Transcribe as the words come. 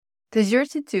Does your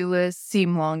to-do list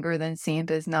seem longer than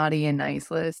Santa's naughty and nice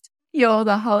list? Yo,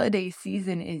 the holiday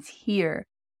season is here,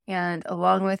 and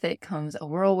along with it comes a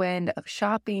whirlwind of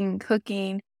shopping,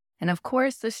 cooking, and of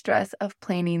course, the stress of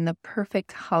planning the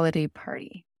perfect holiday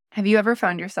party. Have you ever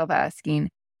found yourself asking,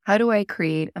 how do I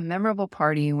create a memorable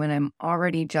party when I'm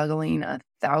already juggling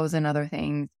 1,000 other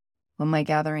things? Will my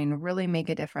gathering really make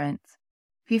a difference?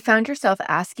 If you found yourself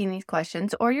asking these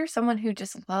questions, or you're someone who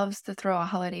just loves to throw a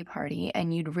holiday party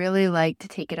and you'd really like to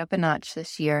take it up a notch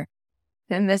this year,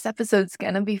 then this episode's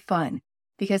going to be fun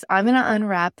because I'm going to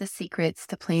unwrap the secrets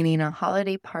to planning a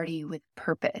holiday party with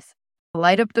purpose.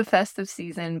 Light up the festive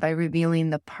season by revealing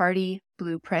the party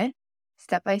blueprint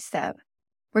step by step.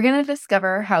 We're going to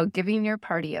discover how giving your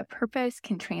party a purpose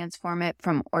can transform it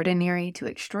from ordinary to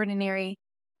extraordinary.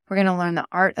 We're going to learn the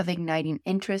art of igniting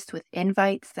interest with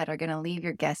invites that are going to leave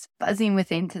your guests buzzing with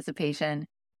anticipation.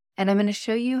 And I'm going to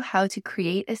show you how to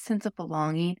create a sense of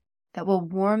belonging that will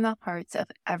warm the hearts of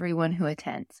everyone who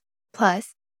attends.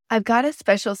 Plus, I've got a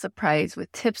special surprise with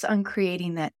tips on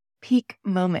creating that peak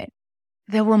moment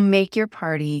that will make your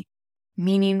party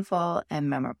meaningful and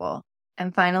memorable.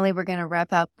 And finally, we're going to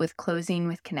wrap up with closing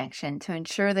with connection to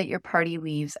ensure that your party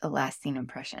leaves a lasting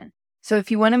impression. So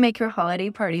if you want to make your holiday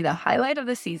party the highlight of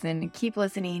the season, keep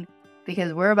listening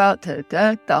because we're about to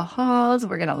deck the halls,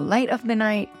 we're going to light up the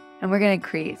night, and we're going to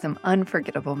create some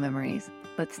unforgettable memories.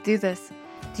 Let's do this.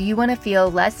 Do you want to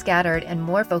feel less scattered and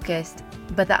more focused,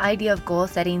 but the idea of goal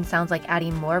setting sounds like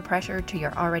adding more pressure to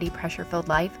your already pressure-filled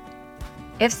life?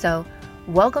 If so,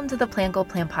 welcome to the Plan Goal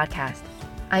Plan podcast.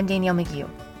 I'm Danielle McGee.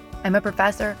 I'm a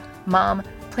professor, mom,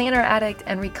 planner addict,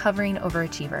 and recovering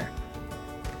overachiever.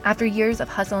 After years of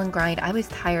hustle and grind, I was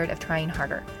tired of trying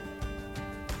harder.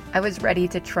 I was ready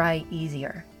to try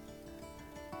easier.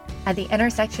 At the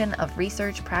intersection of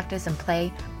research, practice, and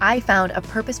play, I found a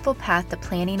purposeful path to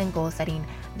planning and goal setting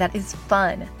that is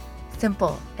fun,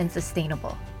 simple, and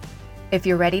sustainable. If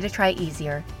you're ready to try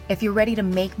easier, if you're ready to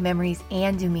make memories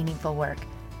and do meaningful work,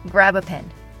 grab a pen.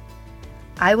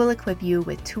 I will equip you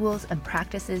with tools and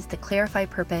practices to clarify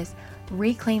purpose,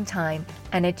 reclaim time,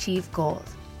 and achieve goals,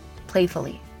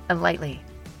 playfully and lightly.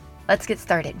 Let's get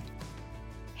started.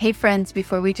 Hey friends,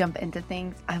 before we jump into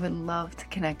things, I would love to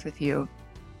connect with you.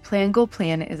 Plan Goal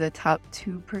Plan is a top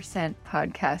 2%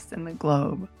 podcast in the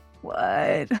globe.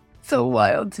 What? So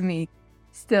wild to me.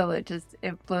 Still, it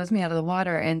blows me out of the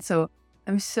water. And so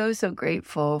I'm so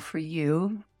grateful for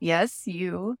you. Yes,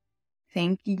 you.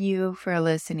 Thank you for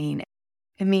listening.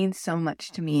 It means so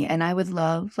much to me. And I would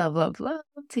love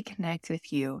to connect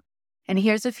with you. And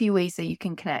here's a few ways that you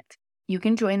can connect. You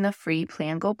can join the free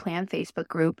Plan Goal Plan Facebook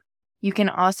group. You can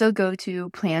also go to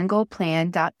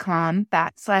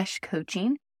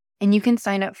plangoalplan.com/coaching, and you can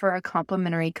sign up for a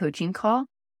complimentary coaching call.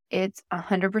 It's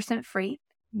 100% free.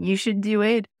 You should do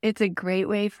it. It's a great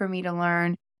way for me to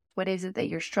learn what is it that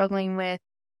you're struggling with?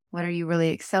 What are you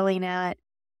really excelling at?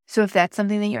 So if that's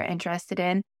something that you're interested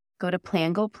in, go to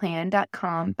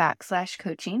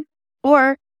plangoalplan.com/coaching.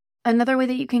 Or another way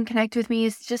that you can connect with me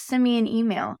is just send me an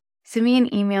email. Send me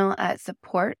an email at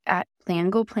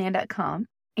support@plangoalplan.com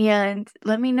and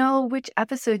let me know which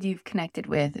episode you've connected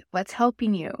with, what's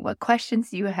helping you, what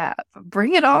questions you have.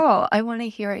 Bring it all. I want to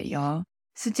hear it, y'all.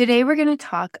 So today we're going to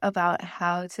talk about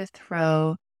how to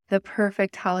throw the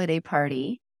perfect holiday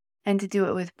party and to do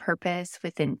it with purpose,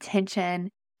 with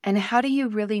intention, and how do you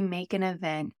really make an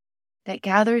event that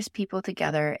gathers people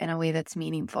together in a way that's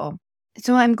meaningful.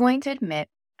 So I'm going to admit,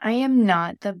 I am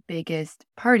not the biggest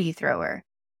party thrower.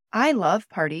 I love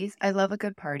parties. I love a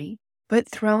good party. But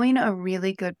throwing a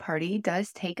really good party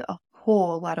does take a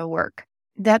whole lot of work.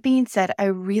 That being said, I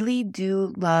really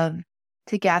do love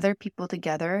to gather people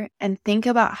together and think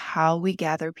about how we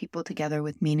gather people together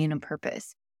with meaning and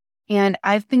purpose. And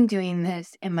I've been doing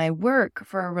this in my work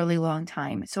for a really long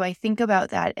time. So I think about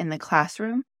that in the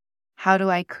classroom. How do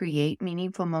I create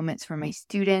meaningful moments for my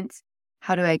students?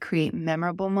 How do I create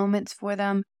memorable moments for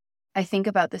them? I think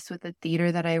about this with the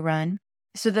theater that I run.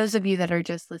 So those of you that are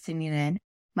just listening in,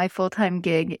 my full-time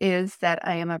gig is that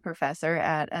I am a professor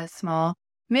at a small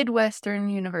Midwestern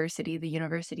university, the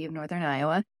University of Northern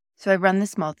Iowa. So I run the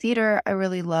small theater. I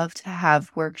really love to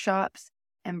have workshops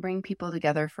and bring people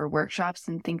together for workshops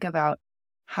and think about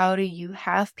how do you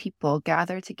have people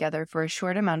gather together for a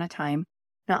short amount of time,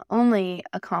 not only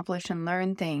accomplish and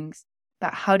learn things,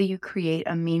 but how do you create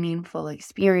a meaningful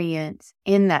experience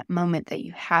in that moment that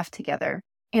you have together?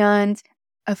 And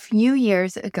a few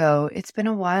years ago, it's been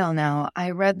a while now, I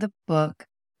read the book,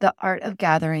 The Art of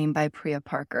Gathering by Priya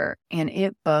Parker, and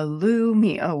it blew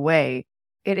me away.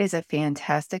 It is a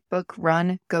fantastic book.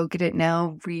 Run, go get it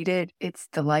now, read it. It's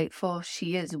delightful.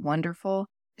 She is wonderful.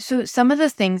 So, some of the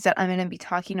things that I'm going to be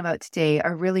talking about today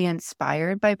are really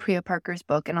inspired by Priya Parker's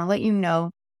book, and I'll let you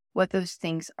know what those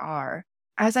things are.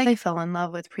 As I fell in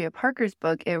love with Priya Parker's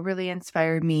book, it really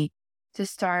inspired me to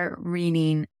start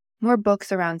reading more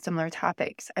books around similar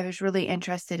topics. I was really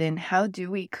interested in how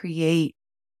do we create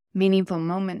meaningful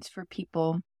moments for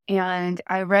people. And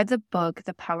I read the book,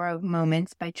 The Power of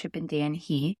Moments by Chip and Dan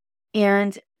Heath.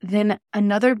 And then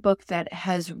another book that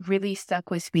has really stuck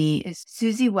with me is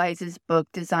Susie Wise's book,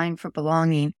 Design for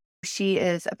Belonging. She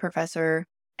is a professor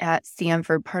at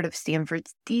Stanford, part of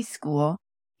Stanford's D School,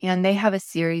 and they have a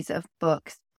series of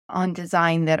books on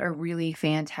design that are really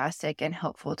fantastic and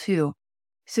helpful too.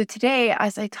 So today,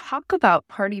 as I talk about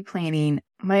party planning,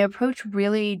 my approach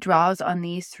really draws on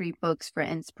these three books for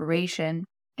inspiration.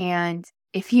 And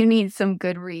if you need some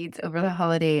good reads over the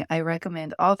holiday, I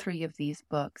recommend all three of these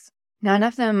books. None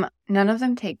of them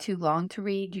take too long to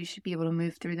read. You should be able to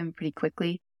move through them pretty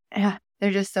quickly. They're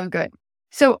just so good.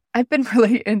 So I've been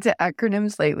really into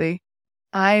acronyms lately.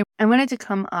 I wanted to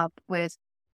come up with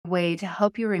a way to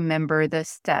help you remember the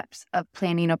steps of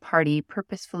planning a party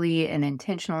purposefully and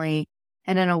intentionally,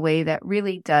 and in a way that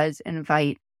really does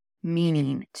invite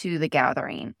meaning to the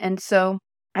gathering. And so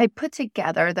I put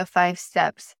together the 5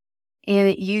 steps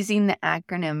in using the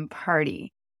acronym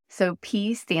PARTY. So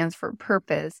P stands for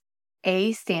purpose,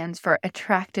 A stands for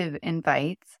attractive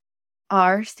invites,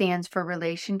 R stands for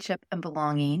relationship and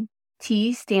belonging,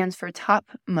 T stands for top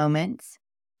moments,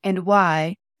 and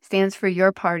Y stands for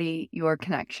your party, your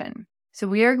connection. So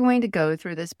we are going to go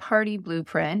through this party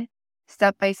blueprint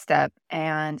step by step,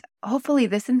 and hopefully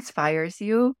this inspires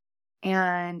you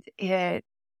and it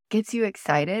gets you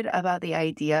excited about the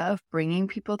idea of bringing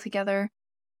people together.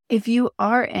 If you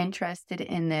are interested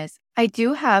in this, I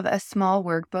do have a small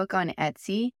workbook on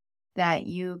Etsy that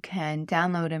you can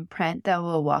download and print that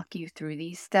will walk you through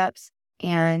these steps.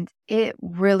 And it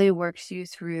really works you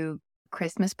through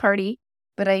Christmas party.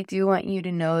 But I do want you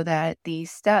to know that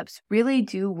these steps really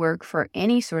do work for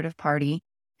any sort of party,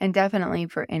 and definitely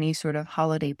for any sort of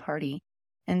holiday party.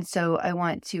 And so I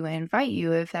want to invite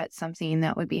you, if that's something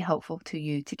that would be helpful to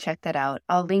you, to check that out.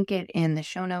 I'll link it in the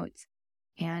show notes,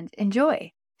 and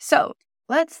enjoy. So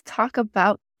let's talk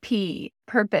about P,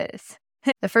 purpose.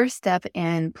 The first step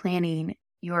in planning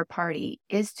your party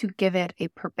is to give it a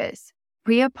purpose.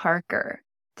 Priya Parker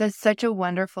does such a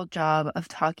wonderful job of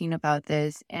talking about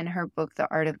this in her book, The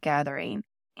Art of Gathering.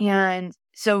 And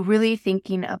so really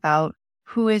thinking about,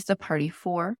 who is the party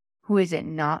for? Who is it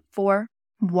not for?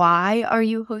 Why are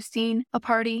you hosting a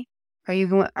party? Are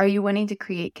you wanting to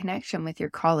create connection with your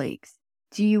colleagues?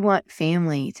 Do you want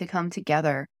family to come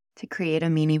together to create a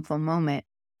meaningful moment?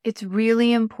 It's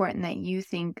really important that you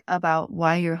think about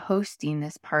why you're hosting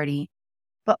this party,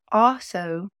 but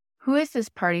also, who is this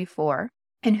party for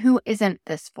and who isn't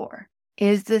this for?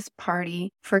 Is this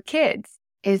party for kids?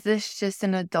 Is this just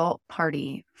an adult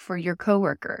party for your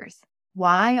coworkers?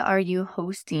 Why are you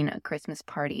hosting a Christmas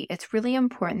party? It's really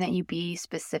important that you be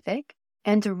specific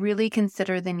and to really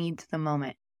consider the needs of the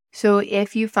moment. So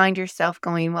if you find yourself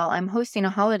going, well, I'm hosting a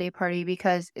holiday party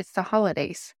because it's the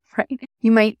holidays, right?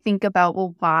 You might think about,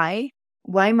 well, why?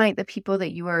 Why might the people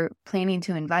that you are planning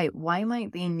to invite, why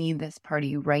might they need this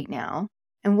party right now?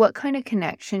 And what kind of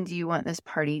connection do you want this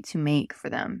party to make for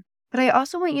them? But I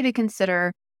also want you to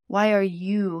consider, why are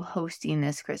you hosting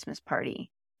this Christmas party?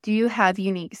 Do you have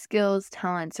unique skills,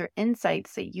 talents, or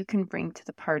insights that you can bring to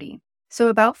the party? So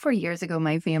about 4 years ago,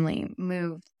 my family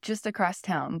moved just across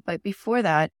town. But before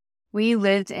that, we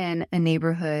lived in a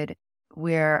neighborhood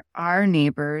where our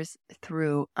neighbors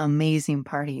threw amazing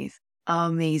parties.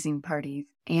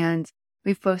 And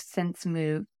we've both since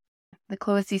moved. The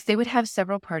Closies, they would have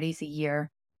several parties a year.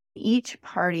 Each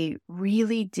party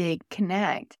really did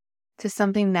connect to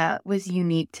something that was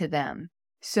unique to them.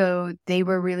 So they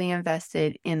were really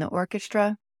invested in the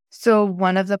orchestra. So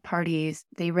one of the parties,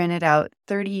 they rented out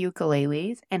 30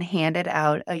 ukuleles and handed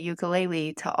out a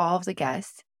ukulele to all of the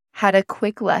guests, had a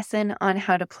quick lesson on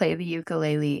how to play the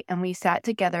ukulele, and we sat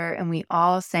together and we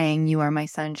all sang You Are My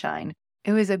Sunshine.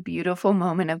 It was a beautiful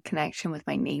moment of connection with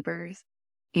my neighbors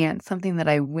and something that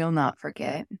I will not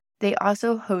forget. They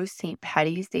also host St.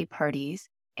 Paddy's Day parties,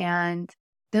 and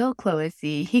Bill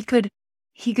Clohessy, he could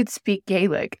speak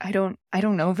Gaelic. I don't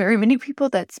know very many people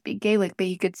that speak Gaelic, but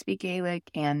he could speak Gaelic,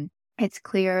 and it's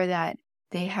clear that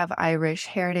they have Irish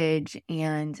heritage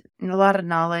and a lot of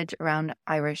knowledge around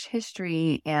Irish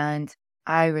history and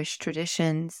Irish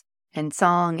traditions and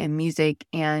song and music.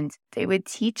 And they would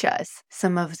teach us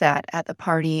some of that at the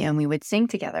party, and we would sing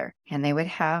together. And they would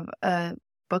have a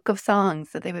book of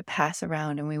songs that they would pass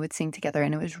around, and we would sing together.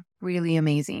 And it was really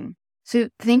amazing. So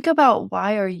think about,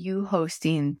 why are you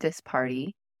hosting this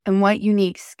party? And what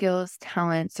unique skills,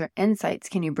 talents, or insights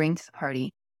can you bring to the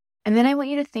party? And then I want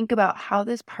you to think about how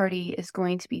this party is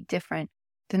going to be different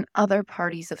than other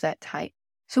parties of that type.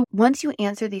 So once you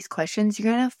answer these questions,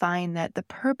 you're going to find that the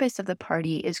purpose of the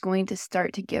party is going to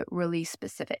start to get really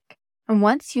specific. And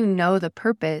once you know the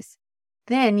purpose,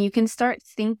 then you can start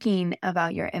thinking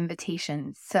about your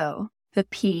invitations. So the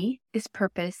P is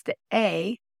purpose, the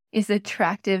A is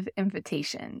attractive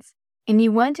invitations. And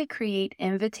you want to create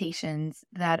invitations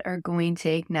that are going to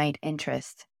ignite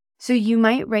interest. So you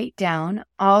might write down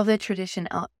all the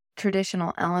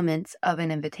traditional elements of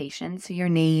an invitation. So your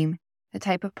name, the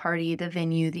type of party, the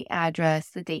venue, the address,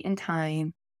 the date and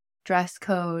time, dress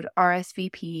code,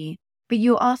 RSVP. But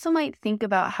you also might think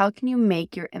about how can you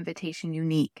make your invitation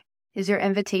unique? Is your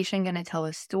invitation going to tell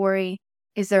a story?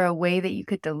 Is there a way that you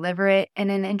could deliver it in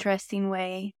an interesting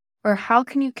way? Or how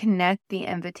can you connect the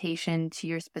invitation to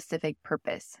your specific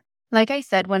purpose? Like I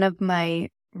said, one of my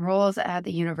roles at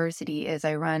the university is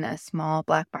I run a small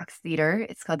black box theater.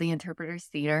 It's called the Interpreters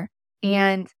Theater.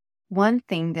 And one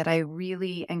thing that I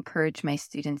really encourage my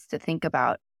students to think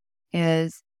about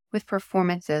is with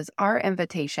performances, our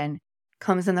invitation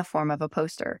comes in the form of a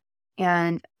poster.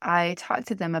 And I talk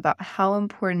to them about how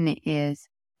important it is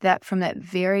that from that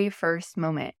very first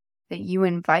moment that you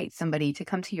invite somebody to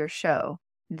come to your show,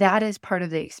 that is part of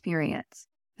the experience.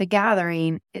 The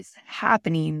gathering is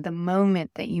happening the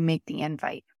moment that you make the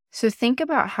invite. So think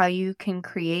about how you can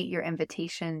create your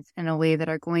invitations in a way that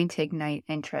are going to ignite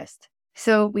interest.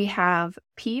 So we have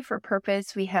P for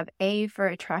purpose, we have A for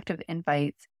attractive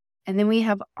invites, and then we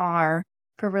have R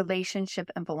for relationship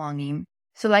and belonging.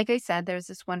 So like I said, there's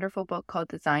this wonderful book called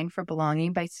Design for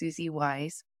Belonging by Susie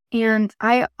Wise. And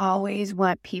I always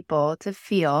want people to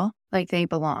feel like they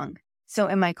belong. So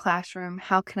in my classroom,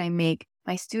 how can I make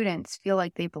my students feel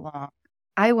like they belong?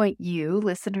 I want you,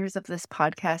 listeners of this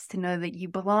podcast, to know that you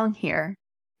belong here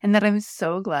and that I'm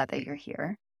so glad that you're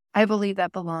here. I believe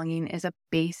that belonging is a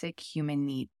basic human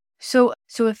need. So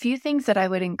a few things that I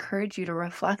would encourage you to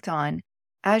reflect on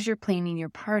as you're planning your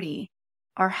party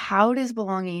are, how does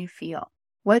belonging feel?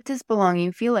 What does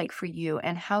belonging feel like for you?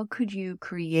 And how could you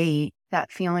create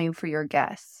that feeling for your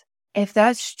guests? If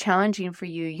that's challenging for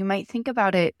you, you might think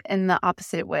about it in the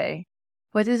opposite way.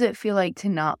 What does it feel like to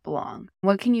not belong?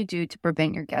 What can you do to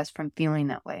prevent your guests from feeling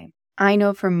that way? I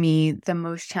know for me, the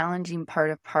most challenging part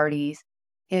of parties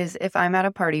is if I'm at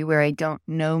a party where I don't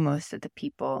know most of the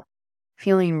people,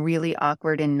 feeling really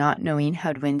awkward and not knowing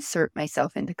how to insert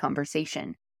myself into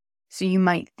conversation. So you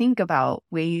might think about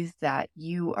ways that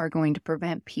you are going to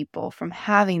prevent people from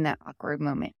having that awkward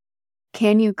moment.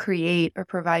 Can you create or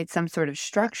provide some sort of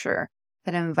structure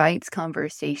that invites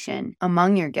conversation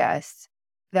among your guests,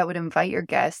 that would invite your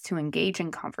guests to engage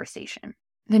in conversation?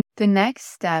 The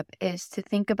next step is to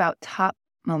think about top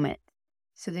moments.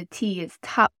 So the T is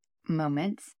top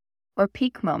moments or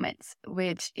peak moments,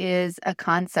 which is a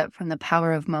concept from The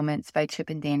Power of Moments by Chip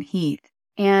and Dan Heath.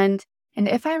 And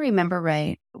if I remember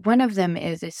right, one of them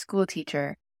is a school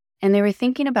teacher, and they were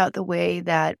thinking about the way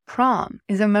that prom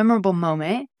is a memorable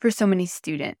moment for so many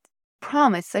students.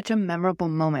 Prom is such a memorable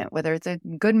moment, whether it's a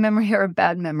good memory or a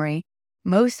bad memory.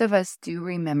 Most of us do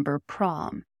remember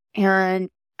prom. And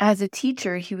as a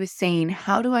teacher, he was saying,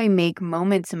 how do I make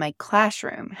moments in my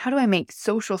classroom? How do I make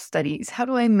social studies? How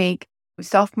do I make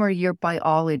sophomore year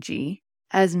biology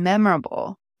as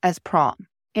memorable as prom?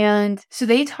 And so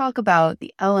they talk about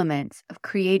the elements of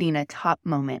creating a top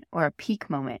moment or a peak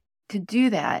moment. To do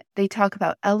that, they talk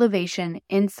about elevation,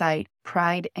 insight,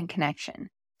 pride, and connection.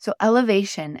 So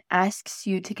elevation asks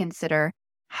you to consider,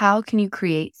 how can you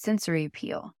create sensory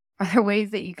appeal? Are there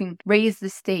ways that you can raise the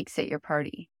stakes at your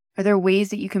party? Are there ways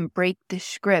that you can break the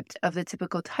script of the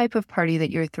typical type of party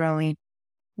that you're throwing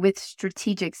with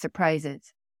strategic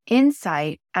surprises?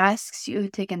 Insight asks you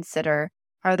to consider,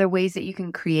 are there ways that you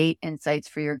can create insights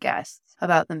for your guests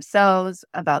about themselves,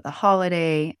 about the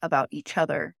holiday, about each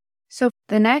other? So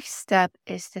the next step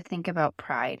is to think about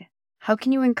pride. How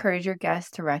can you encourage your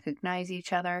guests to recognize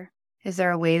each other? Is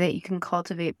there a way that you can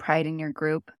cultivate pride in your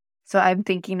group? So I'm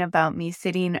thinking about me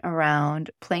sitting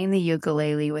around playing the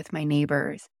ukulele with my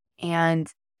neighbors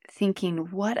and thinking,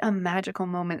 what a magical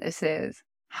moment this is.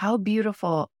 How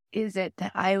beautiful is it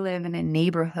that I live in a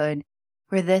neighborhood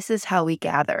where this is how we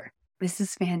gather? This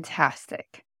is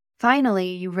fantastic. Finally,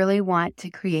 you really want to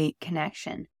create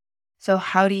connection. So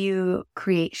how do you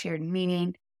create shared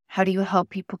meaning? How do you help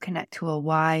people connect to a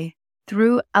why?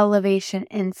 Through elevation,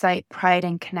 insight, pride,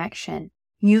 and connection,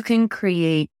 you can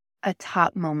create a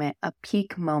top moment, a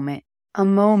peak moment, a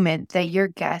moment that your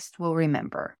guest will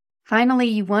remember. Finally,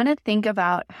 you want to think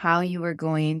about how you are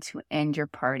going to end your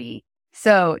party.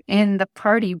 So in the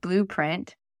party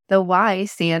blueprint, The Y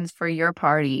stands for your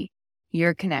party,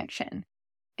 your connection,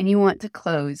 and you want to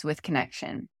close with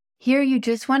connection. Here, you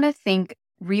just want to think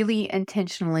really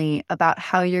intentionally about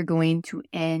how you're going to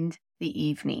end the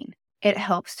evening. It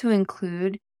helps to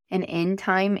include an end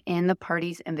time in the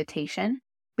party's invitation,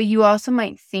 but you also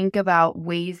might think about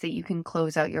ways that you can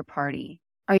close out your party.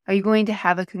 Are you going to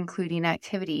have a concluding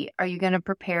activity? Are you going to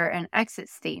prepare an exit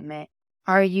statement?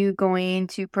 Are you going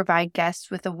to provide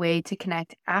guests with a way to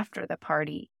connect after the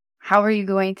party? How are you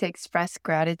going to express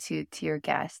gratitude to your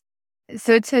guests?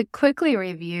 So to quickly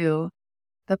review,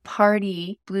 the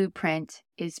party blueprint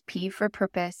is P for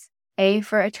purpose, A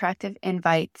for attractive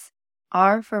invites,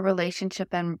 R for relationship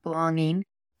and belonging,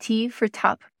 T for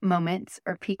top moments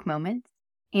or peak moments,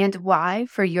 and Y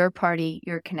for your party,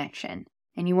 your connection.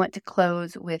 And you want to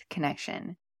close with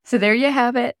connection. So there you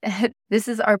have it. This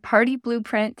is our party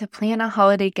blueprint to plan a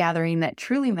holiday gathering that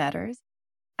truly matters.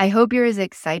 I hope you're as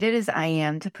excited as I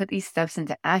am to put these steps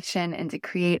into action and to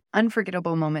create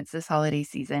unforgettable moments this holiday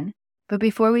season. But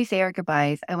before we say our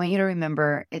goodbyes, I want you to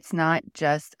remember it's not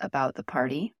just about the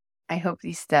party. I hope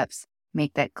these steps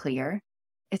make that clear.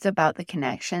 It's about the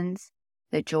connections,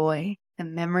 the joy, the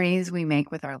memories we make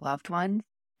with our loved ones.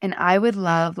 And I would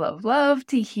love, love, love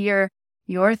to hear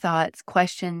your thoughts,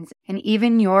 questions, and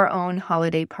even your own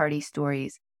holiday party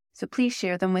stories. So please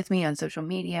share them with me on social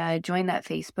media. Join that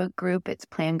Facebook group. It's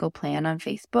Plan Go Plan on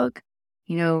Facebook.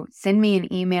 Send me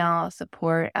an email,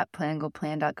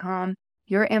 support@plangoplan.com.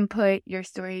 Your input, your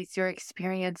stories, your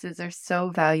experiences are so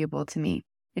valuable to me.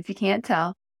 If you can't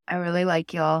tell, I really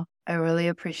like y'all. I really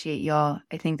appreciate y'all.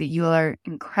 I think that you are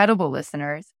incredible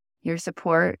listeners. Your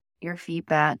support, your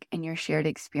feedback, and your shared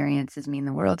experiences mean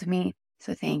the world to me.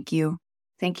 So thank you.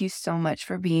 Thank you so much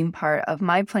for being part of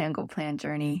my Plan Go Plan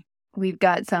journey. I've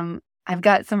got some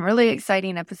really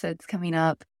exciting episodes coming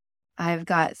up. I've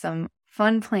got some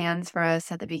fun plans for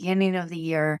us at the beginning of the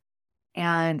year.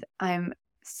 And I'm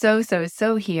so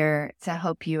here to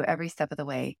help you every step of the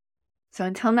way. So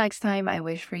until next time, I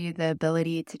wish for you the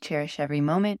ability to cherish every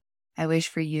moment. I wish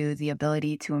for you the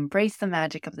ability to embrace the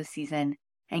magic of the season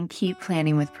and keep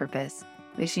planning with purpose.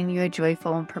 Wishing you a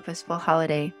joyful and purposeful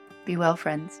holiday. Be well,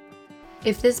 friends.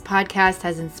 If this podcast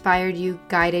has inspired you,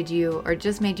 guided you, or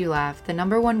just made you laugh, the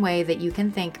number one way that you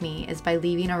can thank me is by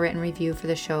leaving a written review for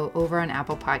the show over on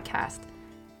Apple Podcast.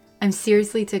 I'm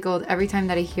seriously tickled every time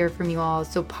that I hear from you all,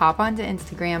 so pop onto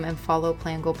Instagram and follow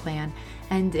Plan Go Plan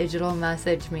and digital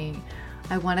message me.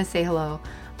 I want to say hello.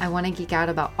 I want to geek out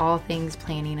about all things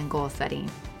planning and goal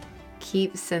setting.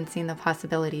 Keep sensing the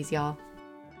possibilities, y'all.